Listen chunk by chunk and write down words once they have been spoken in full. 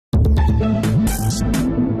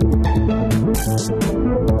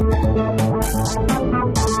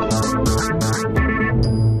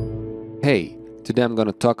Hey, today I'm going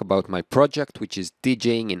to talk about my project, which is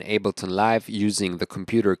DJing in Ableton Live using the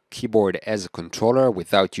computer keyboard as a controller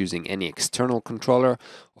without using any external controller.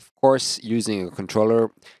 Of course, using a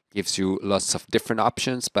controller gives you lots of different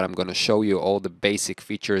options, but I'm going to show you all the basic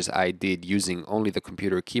features I did using only the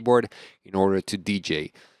computer keyboard in order to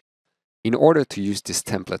DJ. In order to use this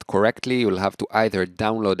template correctly, you'll have to either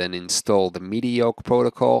download and install the MIDI yoke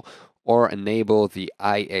protocol or enable the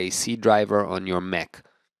IAC driver on your Mac.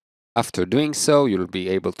 After doing so, you'll be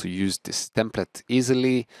able to use this template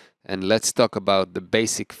easily, and let's talk about the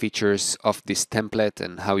basic features of this template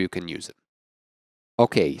and how you can use it.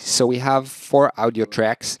 Okay, so we have 4 audio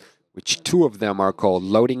tracks, which 2 of them are called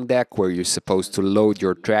loading deck, where you're supposed to load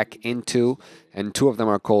your track into, and 2 of them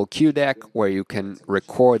are called cue deck, where you can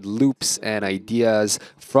record loops and ideas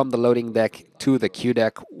from the loading deck to the cue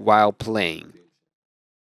deck while playing.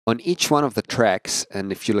 On each one of the tracks, and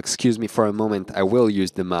if you'll excuse me for a moment, I will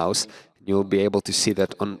use the mouse, you'll be able to see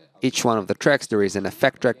that on each one of the tracks there is an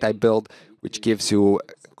effect track I built, which gives you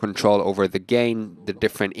control over the gain, the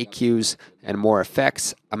different EQs, and more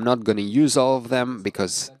effects. I'm not going to use all of them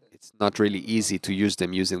because it's not really easy to use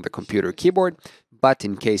them using the computer keyboard, but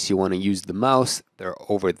in case you want to use the mouse, they're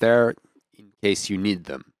over there in case you need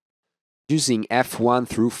them. Using F1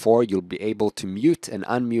 through 4, you'll be able to mute and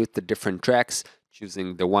unmute the different tracks,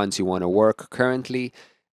 choosing the ones you want to work currently,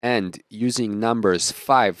 and using numbers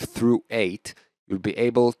 5 through 8, you'll be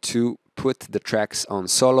able to put the tracks on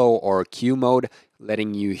solo or cue mode,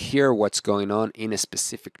 letting you hear what's going on in a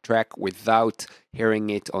specific track without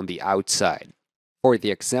hearing it on the outside. For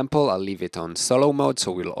the example, I'll leave it on solo mode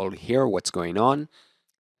so we'll all hear what's going on.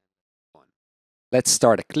 Let's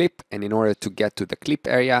start a clip, and in order to get to the clip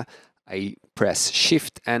area, I press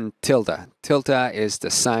Shift and tilde. Tilde is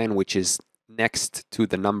the sign which is next to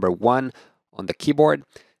the number 1 on the keyboard,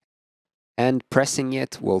 and pressing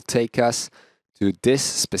it will take us to this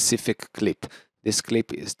specific clip. This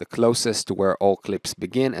clip is the closest to where all clips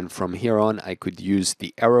begin, and from here on I could use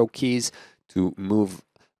the arrow keys to move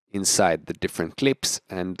inside the different clips,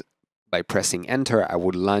 and by pressing enter I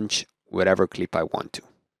would launch whatever clip I want to.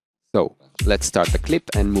 So let's start the clip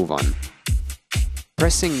and move on.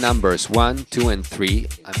 Pressing numbers 1, 2 and 3,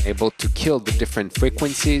 I'm able to kill the different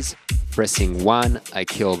frequencies. Pressing 1, I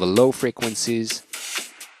kill the low frequencies,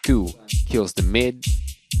 2 kills the mid,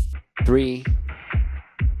 3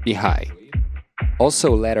 the high.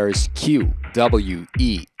 Also letters Q, W,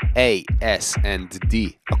 E, A, S and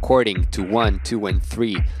D according to 1, 2 and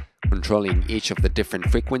 3 controlling each of the different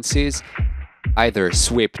frequencies, either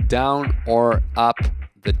sweep down or up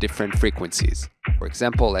the different frequencies. For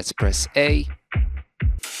example, let's press A.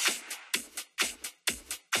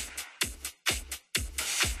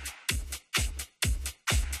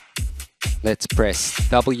 Let's press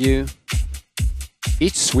W.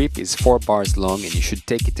 Each sweep is 4 bars long and you should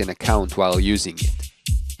take it in account while using it.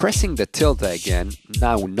 Pressing the tilde again,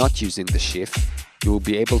 now not using the shift, you will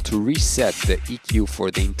be able to reset the EQ for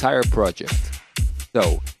the entire project.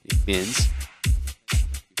 So it means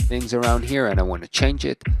things around here and I want to change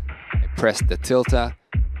it, I press the tilde,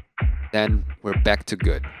 then we're back to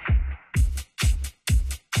good.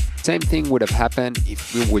 Same thing would have happened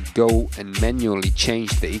if we would go and manually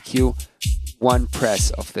change the EQ. 1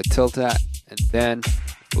 press of the tilde, and then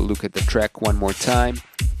if we look at the track one more time,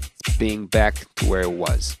 it's being back to where it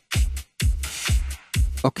was.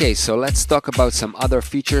 Okay, so let's talk about some other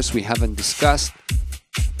features we haven't discussed.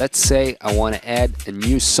 Let's say I want to add a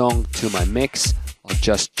new song to my mix. I'll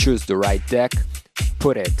just choose the right deck,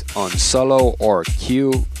 put it on solo or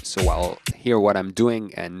cue, so I'll hear what I'm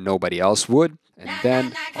doing and nobody else would, and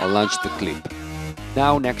then I'll launch the clip.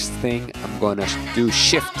 Now next thing, I'm gonna do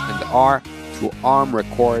Shift and R to arm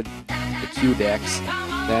record the cue decks.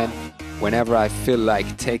 Then whenever I feel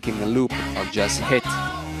like taking a loop, I'll just hit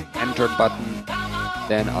the enter button,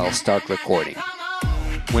 then I'll start recording.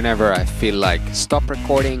 Whenever I feel like stop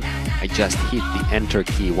recording, I just hit the enter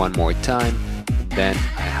key one more time, then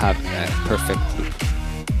I have a perfect loop.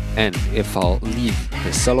 And if I'll leave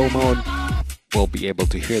the solo mode, we'll be able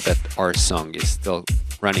to hear that our song is still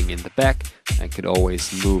running in the back. I could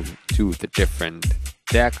always move to the different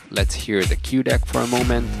deck. Let's hear the cue deck for a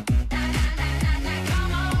moment.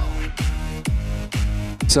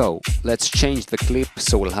 So let's change the clip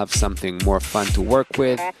so we'll have something more fun to work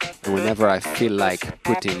with, and whenever I feel like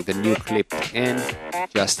putting the new clip in,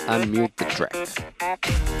 just unmute the track.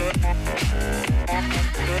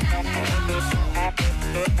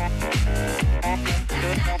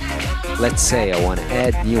 Let's say I want to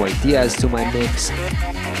add new ideas to my mix.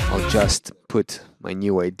 I'll just put my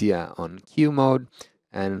new idea on Q mode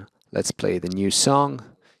and let's play the new song.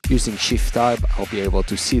 Using Shift Tab, I'll be able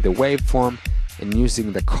to see the waveform, and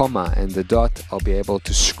using the comma and the dot, I'll be able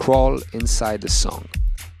to scroll inside the song.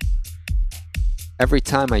 Every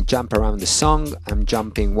time I jump around the song, I'm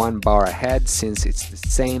jumping one bar ahead since it's the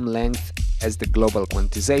same length as the global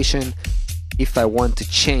quantization. If I want to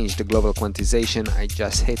change the global quantization, I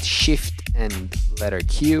just hit Shift and letter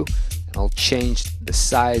Q, and I'll change the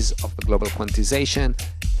size of the global quantization.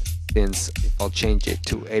 Since if I'll change it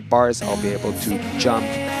to 8 bars, I'll be able to jump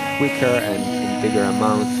quicker and in bigger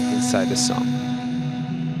amount inside the song.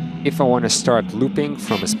 If I want to start looping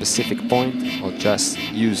from a specific point, I'll just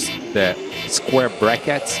use the square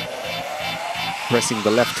brackets. Pressing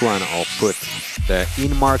the left one, I'll put the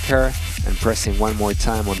in marker, and pressing one more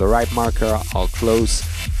time on the right marker, I'll close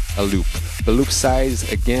a loop. The loop size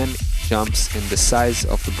again jumps in the size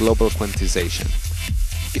of the global quantization.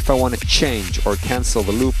 If I want to change or cancel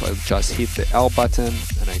the loop, I'll just hit the L button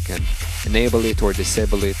and I can enable it or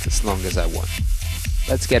disable it as long as I want.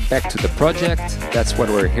 Let's get back to the project. That's what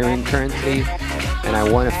we're hearing currently, and I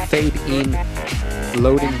want to fade in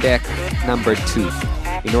loading deck number 2.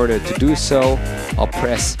 In order to do so, I'll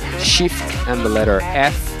press Shift and the letter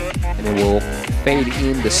F, and it will fade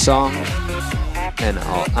in the song, and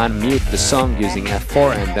I'll unmute the song using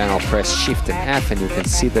F4, and then I'll press Shift and F, and you can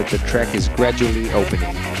see that the track is gradually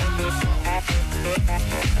opening.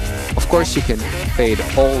 Of course, you can fade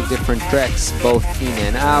all different tracks both in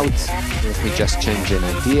and out. Let me just change an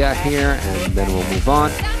idea here and then we'll move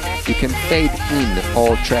on. You can fade in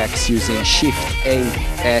all tracks using Shift A,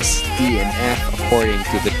 S, D and F according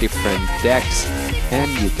to the different decks,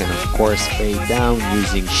 and you can of course fade down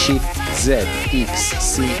using Shift Z, X,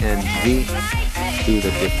 C and V to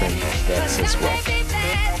the different decks as well.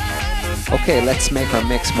 Okay, let's make our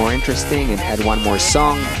mix more interesting and add one more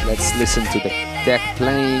song. Let's listen to the deck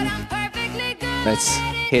playing. Let's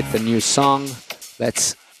hit the new song.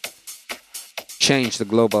 Let's change the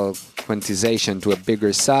global quantization to a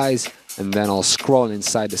bigger size, and then I'll scroll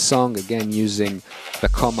inside the song again using the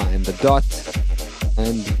comma and the dot.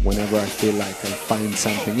 And whenever I feel like I find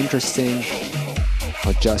something interesting,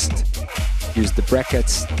 I'll just use the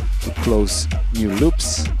brackets to close new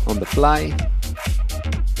loops on the fly.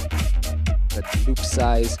 The loop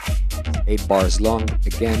size is 8 bars long,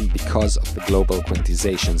 again because of the global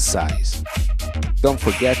quantization size. Don't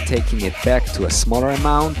forget taking it back to a smaller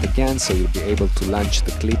amount again, so you'll be able to launch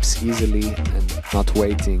the clips easily and not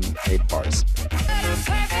waiting 8 bars.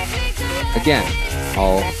 Again,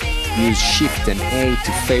 I'll use Shift and A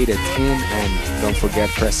to fade it in, and don't forget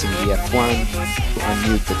pressing the F1 to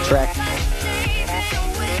unmute the track.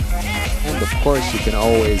 And of course you can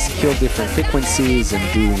always kill different frequencies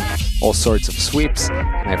and do all sorts of sweeps.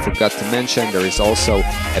 And I forgot to mention there is also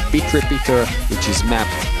a beat repeater which is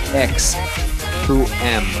mapped X through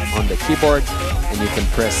M on the keyboard, and you can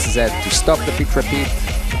press Z to stop the beat repeat.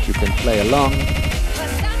 You can play along.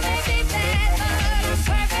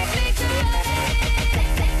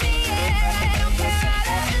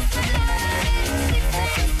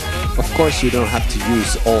 Of course you don't have to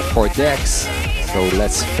use all 4 decks, so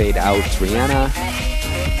let's fade out Rihanna.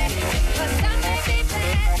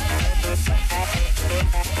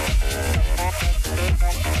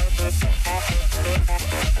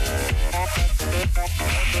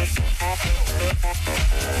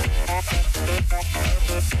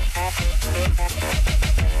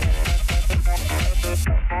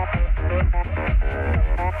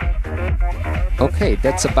 Okay,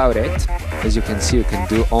 that's about it. As you can see, you can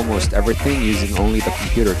do almost everything using only the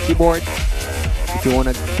computer keyboard. If you want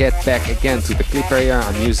to get back again to the clip area,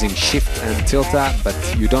 I'm using Shift and Tilde, but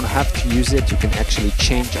you don't have to use it. You can actually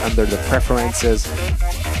change under the preferences,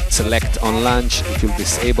 select on launch. If you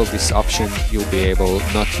disable this option, you'll be able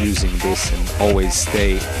not using this and always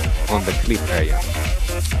stay on the clip area.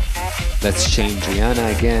 Let's change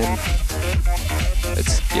Rihanna again.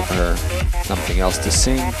 Let's give her something else to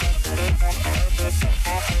sing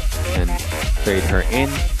and fade her in.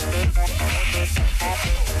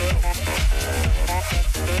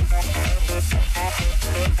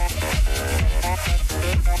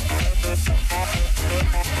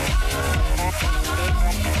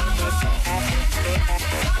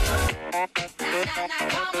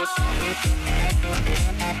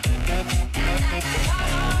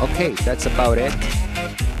 Okay, that's about it.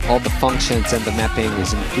 All the functions and the mapping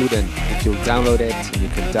is included if you'll download it, and you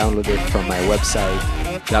can download it from my website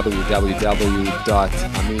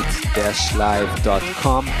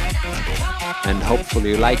www.amit-live.com, and hopefully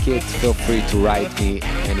you like it. Feel free to write me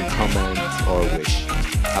any comment or wish.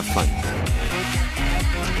 Have fun.